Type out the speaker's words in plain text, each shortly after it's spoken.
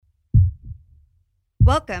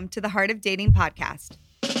Welcome to the Heart of Dating podcast.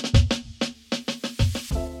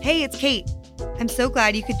 Hey, it's Kate. I'm so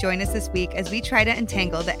glad you could join us this week as we try to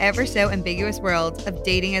untangle the ever so ambiguous world of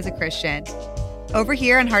dating as a Christian. Over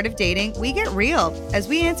here on Heart of Dating, we get real as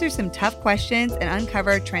we answer some tough questions and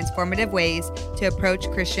uncover transformative ways to approach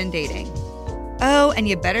Christian dating. Oh, and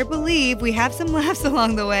you better believe we have some laughs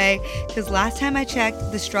along the way, because last time I checked,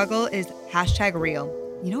 the struggle is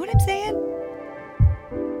 #real. You know what I'm saying?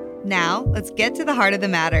 Now, let's get to the heart of the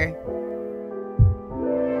matter.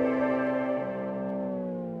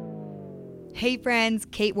 Hey friends,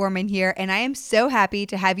 Kate Warman here, and I am so happy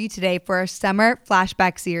to have you today for our summer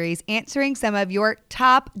flashback series answering some of your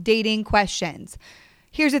top dating questions.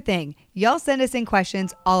 Here's the thing, y'all send us in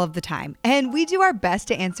questions all of the time, and we do our best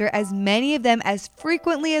to answer as many of them as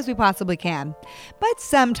frequently as we possibly can. But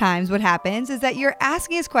sometimes what happens is that you're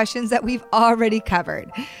asking us questions that we've already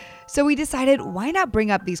covered. So we decided, why not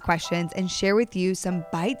bring up these questions and share with you some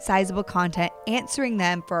bite-sizable content answering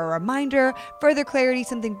them for a reminder, further clarity,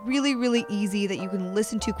 something really, really easy that you can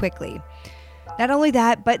listen to quickly. Not only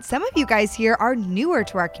that, but some of you guys here are newer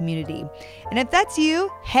to our community. And if that's you,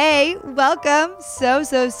 hey, welcome. So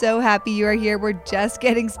happy you are here. We're just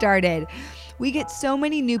getting started. We get so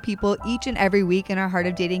many new people each and every week in our Heart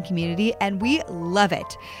of Dating community, and we love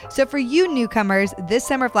it. So for you newcomers, this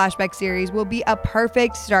summer flashback series will be a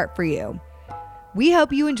perfect start for you. We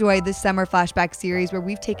hope you enjoy this summer flashback series where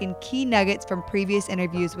we've taken key nuggets from previous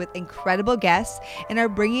interviews with incredible guests and are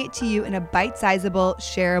bringing it to you in a bite-sizable,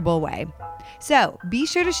 shareable way. So be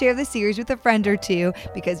sure to share the series with a friend or two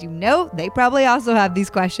because you know they probably also have these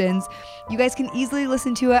questions. You guys can easily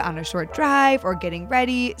listen to it on a short drive or getting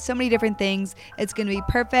ready, so many different things. It's going to be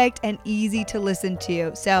perfect and easy to listen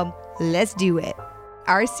to. So let's do it.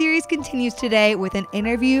 Our series continues today with an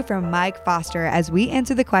interview from Mike Foster as we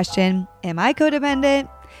answer the question, am I codependent?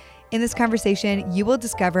 In this conversation, you will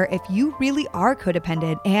discover if you really are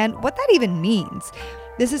codependent and what that even means.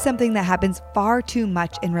 This is something that happens far too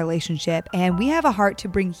much in relationship, and we have a heart to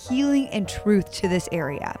bring healing and truth to this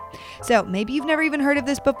area. So maybe you've never even heard of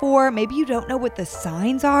this before. Maybe you don't know what the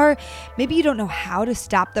signs are. Maybe you don't know how to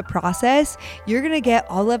stop the process. You're going to get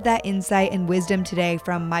all of that insight and wisdom today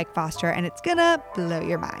from Mike Foster, and it's going to blow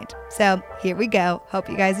your mind. So here we go. Hope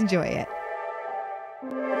you guys enjoy it.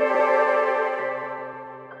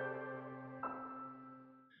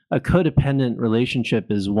 A codependent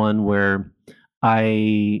relationship is one where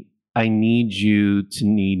I need you to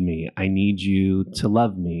need me. I need you to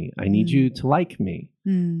love me. I need you to like me.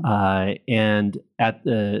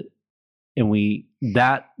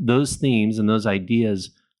 Those themes and those ideas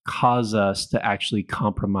cause us to actually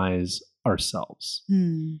compromise ourselves.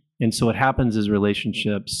 And so what happens is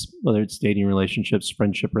relationships, whether it's dating relationships,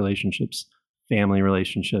 friendship relationships, family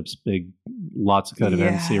relationships, lots of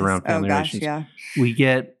codependency around family relationships. Yeah. We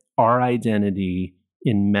get our identity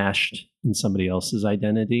enmeshed in somebody else's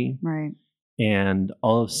identity. Right. And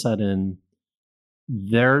all of a sudden,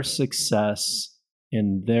 their success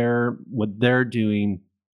and what they're doing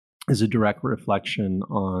is a direct reflection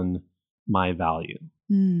on my value.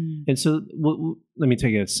 And so let me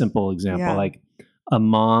take a simple example, like a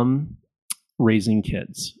mom raising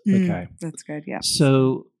kids. Okay. That's good. Yeah.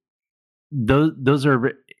 So those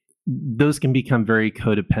can become very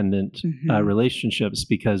codependent relationships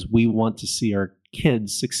because we want to see our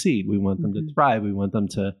kids succeed. We want them to thrive. We want them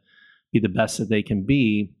to be the best that they can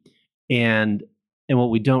be. And what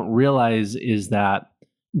we don't realize is that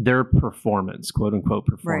their performance, quote unquote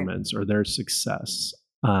performance, or their success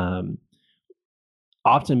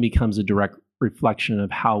often becomes a direct reflection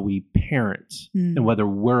of how we parent and whether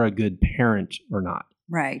we're a good parent or not.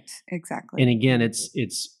 Right. Exactly. And again,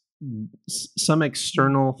 it's some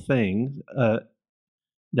external thing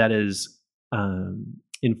that is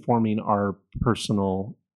informing our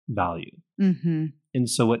personal value. And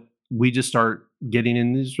so what we just start getting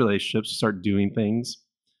in these relationships, start doing things,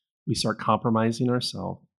 we start compromising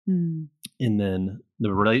ourselves, and then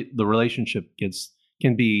the relationship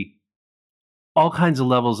can be all kinds of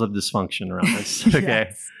levels of dysfunction around us.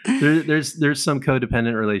 Okay. There's some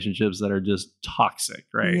codependent relationships that are just toxic,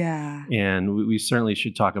 right? Yeah. And we certainly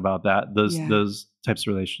should talk about that, those types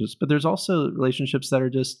of relationships. But there's also relationships that are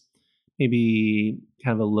just maybe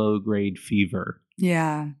kind of a low grade fever.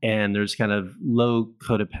 Yeah. And there's kind of low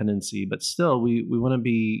codependency, but still we want to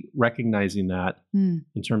be recognizing that in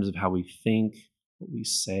terms of how we think, what we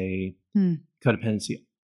say. Codependency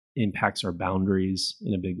impacts our boundaries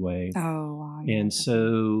in a big way. Oh, wow. Yeah. And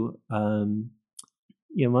so,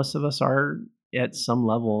 most of us are at some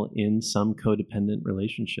level in some codependent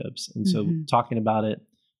relationships. And so talking about it,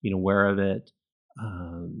 being aware of it,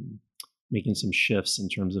 making some shifts in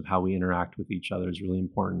terms of how we interact with each other is really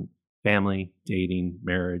important. Family, dating,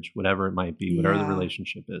 marriage, whatever it might be, whatever the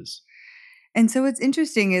relationship is. And so what's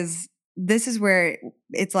interesting is this is where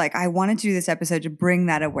it's like, I wanted to do this episode to bring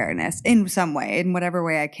that awareness in some way, in whatever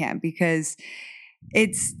way I can, because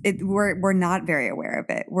we're not very aware of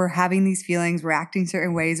it. We're having these feelings, we're acting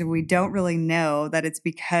certain ways, and we don't really know that it's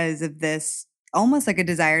because of this almost like a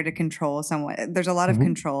desire to control someone. There's a lot of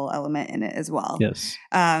control element in it as well. Yes.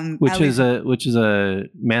 Which is a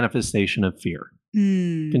manifestation of fear.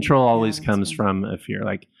 Control always comes from a fear.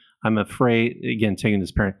 Like, I'm afraid, again, taking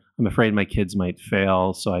this parent, I'm afraid my kids might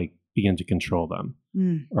fail, so I begin to control them.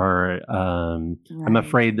 Or I'm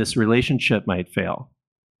afraid this relationship might fail.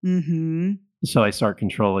 So I start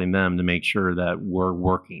controlling them to make sure that we're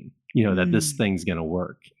working, that this thing's going to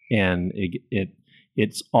work. And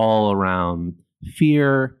it's all around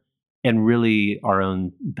fear and really our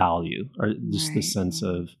own value, or just the sense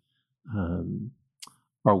of,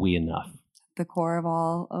 are we enough? The core of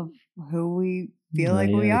all of who we feel like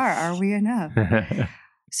we are we enough?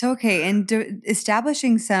 So, okay. And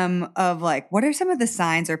establishing some of like, what are some of the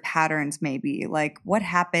signs or patterns maybe? Like, what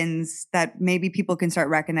happens that maybe people can start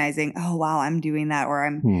recognizing, oh, wow, I'm doing that,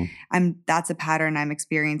 or that's a pattern I'm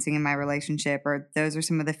experiencing in my relationship, or those are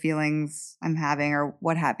some of the feelings I'm having, or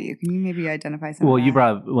what have you. Can you maybe identify some of that? You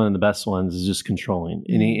brought up one of the best ones is just controlling.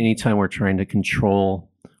 Anytime we're trying to control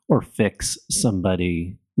or fix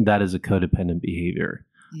somebody, that is a codependent behavior,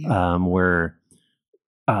 where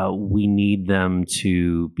we need them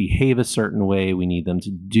to behave a certain way. We need them to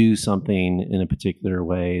do something in a particular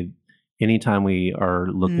way. Anytime we are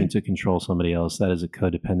looking to control somebody else, that is a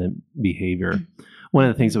codependent behavior. One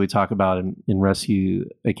of the things that we talk about in Rescue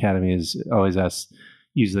Academy is always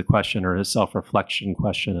use the question, or a self-reflection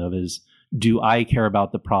question of, is, do I care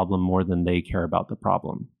about the problem more than they care about the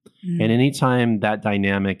problem? And anytime that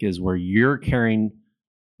dynamic is where you're caring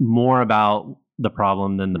more about the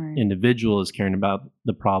problem than the individual is caring about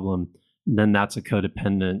the problem, then that's a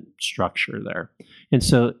codependent structure there. And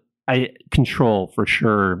so control for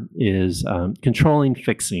sure is controlling,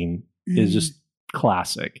 fixing is just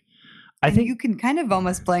classic. I think you can kind of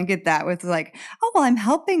almost blanket that with like, oh, well, I'm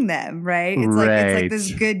helping them, right? It's like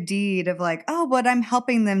this good deed of like, oh, but I'm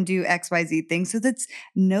helping them do XYZ things. So that's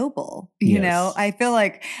noble, you know? I feel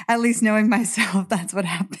like, at least knowing myself, that's what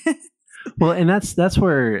happens. Well, and that's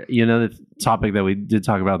where, the topic that we did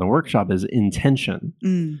talk about in the workshop is intention.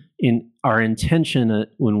 In our intention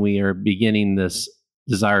when we are beginning this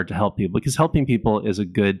desire to help people, because helping people is a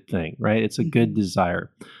good thing, right? It's a good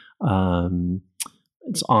desire.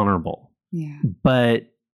 It's honorable. Yeah.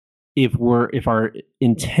 But if our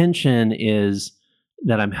intention is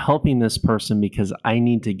that I'm helping this person because I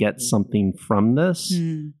need to get something from this,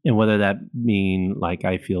 and whether that mean like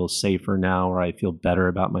I feel safer now, or I feel better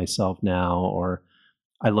about myself now, or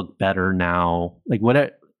I look better now, like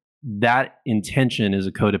that intention is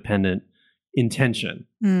a codependent intention.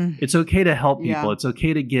 It's okay to help people. It's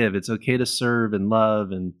okay to give. It's okay to serve and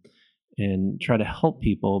love and try to help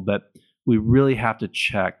people, but we really have to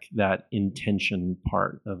check that intention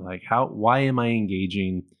part of like, why am I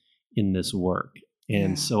engaging in this work?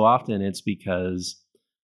 And so often it's because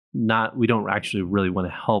we don't actually really want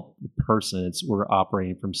to help the person. We're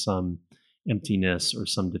operating from some emptiness or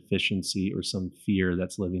some deficiency or some fear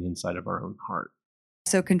that's living inside of our own heart.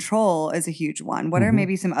 So control is a huge one. What are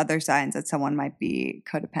maybe some other signs that someone might be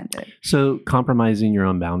codependent? So compromising your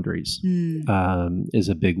own boundaries is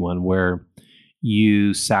a big one, where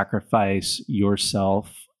you sacrifice yourself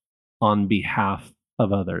on behalf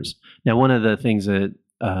of others. Now, one of the things that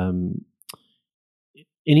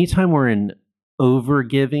anytime we're in over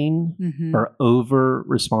giving or over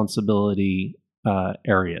responsibility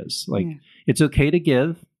areas, like it's okay to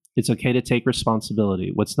give, it's okay to take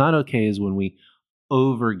responsibility. What's not okay is when we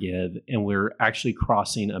over give and we're actually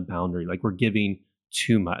crossing a boundary, like we're giving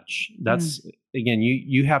too much. That's again,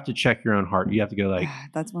 you have to check your own heart. You have to go like,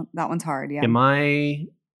 that one's hard. Yeah.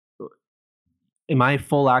 Am I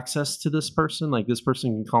full access to this person? Like, this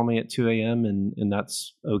person can call me at 2 a.m. and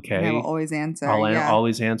that's okay. I will always answer. I'll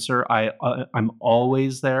always answer. I'm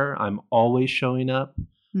always there. I'm always showing up.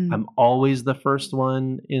 I'm always the first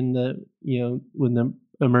one in the, when the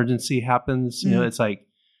emergency happens, it's like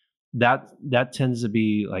that tends to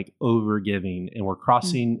be like over giving, and we're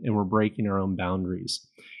crossing and we're breaking our own boundaries.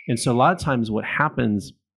 And so a lot of times what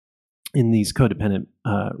happens in these codependent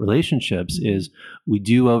relationships is we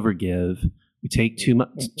do overgive. We take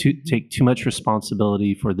too much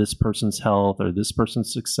responsibility for this person's health or this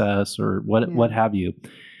person's success or what have you.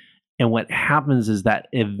 And what happens is that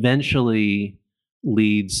eventually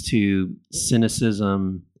leads to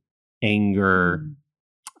cynicism, anger,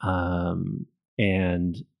 and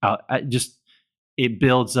it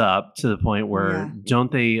builds up to the point where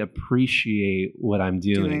don't they appreciate what I'm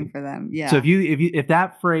doing for them? Yeah. So if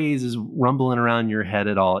that phrase is rumbling around your head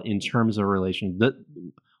at all in terms of relation,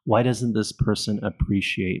 why doesn't this person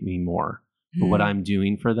appreciate me more for what I'm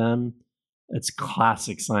doing for them? It's a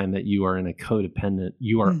classic sign that you are in a codependent.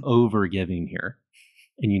 You are over giving here,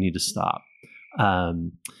 and you need to stop.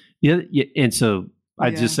 And so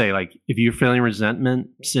I'd just say, like, if you're feeling resentment,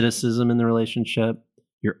 cynicism in the relationship,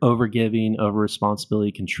 you're over giving, over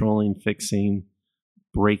responsibility, controlling, fixing,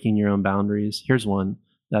 breaking your own boundaries. Here's one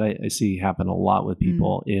that I see happen a lot with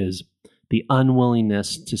people is the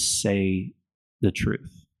unwillingness to say the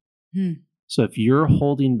truth. So if you're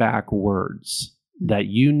holding back words that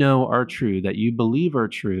you know are true, that you believe are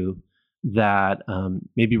true, that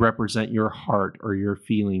maybe represent your heart or your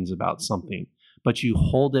feelings about something, but you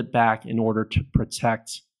hold it back in order to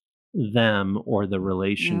protect them or the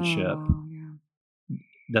relationship,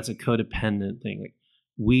 that's a codependent thing. Like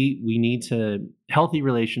we need to, healthy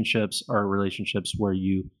relationships are relationships where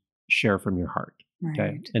you share from your heart,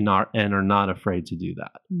 okay, and are not afraid to do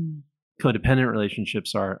that. Codependent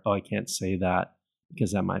relationships are, I can't say that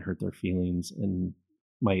because that might hurt their feelings and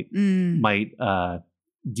might destabilize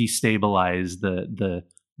the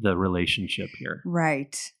relationship here.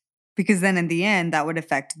 Right. Because then in the end, that would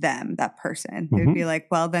affect them, that person. It would be like,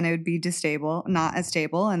 well, then it would be not as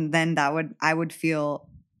stable. And then I would feel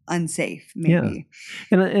unsafe, maybe.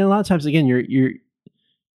 Yeah. And a lot of times, again, you're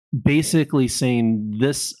basically saying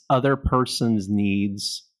this other person's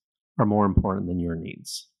needs are more important than your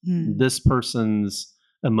needs. This person's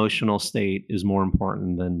emotional state is more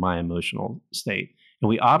important than my emotional state. And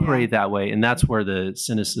we operate that way. And that's where the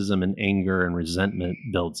cynicism and anger and resentment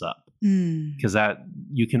builds up. Because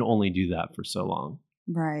you can only do that for so long.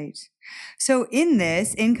 Right. So in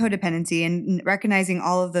codependency and recognizing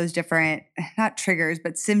all of those different, not triggers,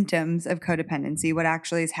 but symptoms of codependency, what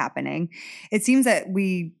actually is happening, it seems that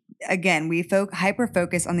we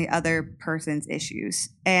hyper-focus on the other person's issues.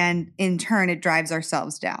 And in turn, it drives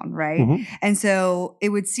ourselves down, right? And so it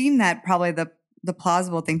would seem that probably the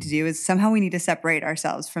plausible thing to do is somehow we need to separate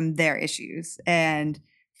ourselves from their issues and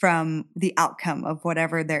from the outcome of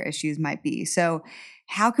whatever their issues might be. So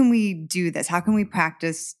how can we do this? How can we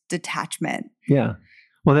practice detachment? Yeah.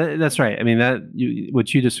 Well, that's right. I mean,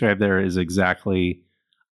 what you described there is exactly,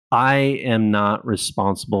 I am not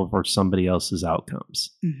responsible for somebody else's outcomes.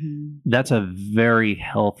 That's a very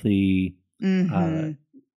healthy, when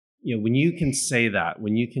you can say that,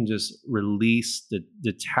 when you can just release,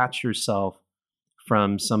 detach yourself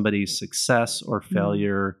from somebody's success or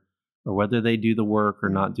failure, or whether they do the work or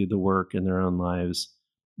not do the work in their own lives,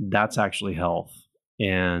 that's actually health.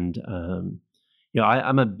 And,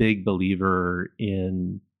 I'm a big believer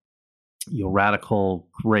in, radical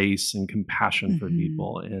grace and compassion for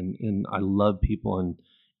people. And I love people and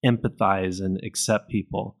empathize and accept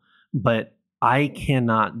people, but I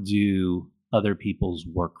cannot do other people's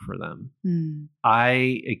work for them.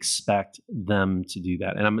 I expect them to do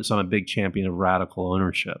that. And I'm a big champion of radical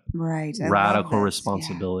ownership, radical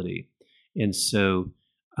responsibility. Yeah. And so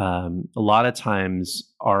a lot of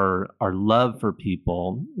times our love for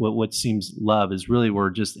people, what seems love is really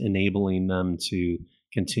we're just enabling them to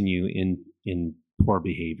continue in poor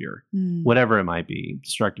behavior, whatever it might be,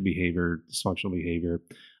 destructive behavior, dysfunctional behavior,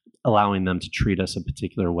 allowing them to treat us a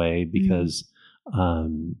particular way because I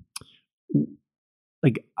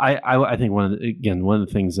think one of the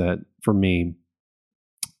things that for me,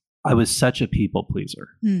 I was such a people pleaser,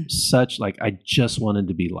 I just wanted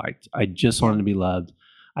to be liked. I just wanted to be loved.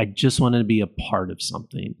 I just wanted to be a part of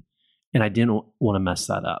something, and I didn't want to mess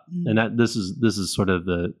that up. And this is sort of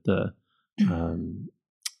the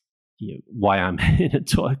why I'm in a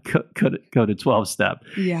go to 12 step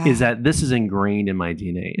is that this is ingrained in my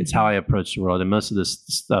DNA. It's how I approach the world, and most of this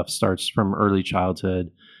stuff starts from early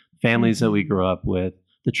childhood. Families that we grew up with,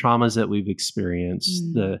 the traumas that we've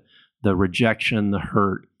experienced, the rejection, the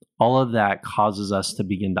hurt, all of that causes us to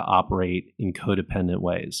begin to operate in codependent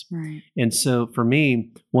ways. Right. And so for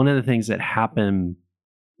me, one of the things that happened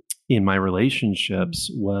in my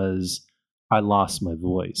relationships was I lost my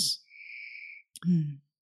voice.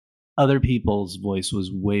 Other people's voice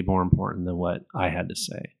was way more important than what I had to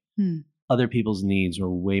say. Other people's needs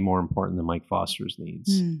were way more important than Mike Foster's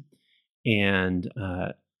needs. And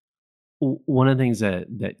one of the things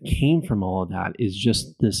that came from all of that is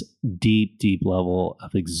just this deep, deep level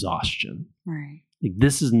of exhaustion. Right. Like,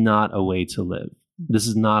 this is not a way to live. This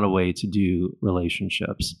is not a way to do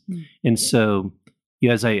relationships. And so,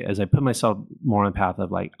 as I put myself more on a path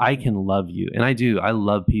of like, I can love you, and I do. I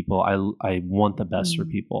love people. I want the best for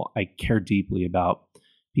people. I care deeply about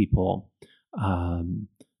people,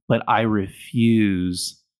 but I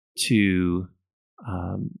refuse to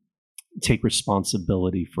take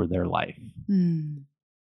responsibility for their life.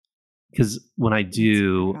 Because when I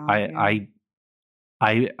do, I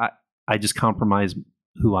just compromise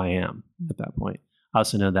who I am at that point. I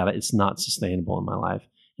also know that it's not sustainable in my life.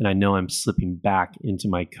 And I know I'm slipping back into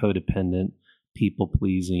my codependent,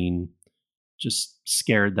 people-pleasing, just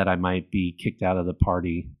scared that I might be kicked out of the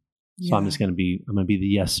party. So I'm going to be the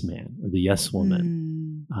yes man or the yes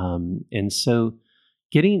woman. And so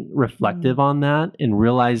getting reflective on that and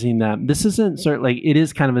realizing that this isn't it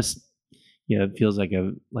is kind of it feels like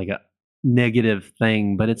a negative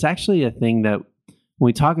thing, but it's actually a thing that when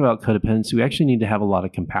we talk about codependency, we actually need to have a lot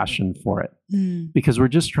of compassion for it because we're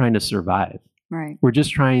just trying to survive. Right. We're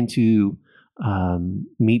just trying to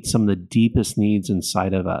meet some of the deepest needs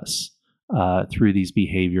inside of us through these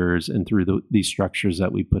behaviors and through these structures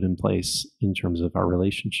that we put in place in terms of our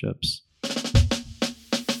relationships.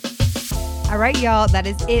 All right, y'all, that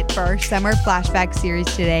is it for our summer flashback series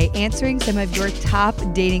today, answering some of your top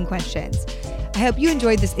dating questions. I hope you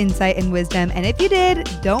enjoyed this insight and wisdom, and if you did,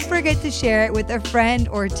 don't forget to share it with a friend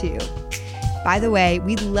or two. By the way,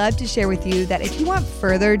 we'd love to share with you that if you want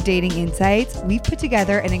further dating insights, we've put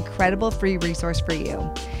together an incredible free resource for you.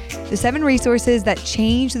 The 7 resources that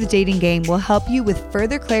change the dating game will help you with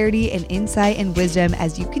further clarity and insight and wisdom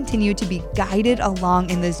as you continue to be guided along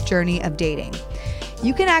in this journey of dating.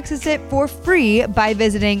 You can access it for free by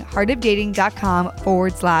visiting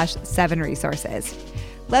heartofdating.com/7 resources.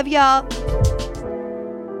 Love y'all.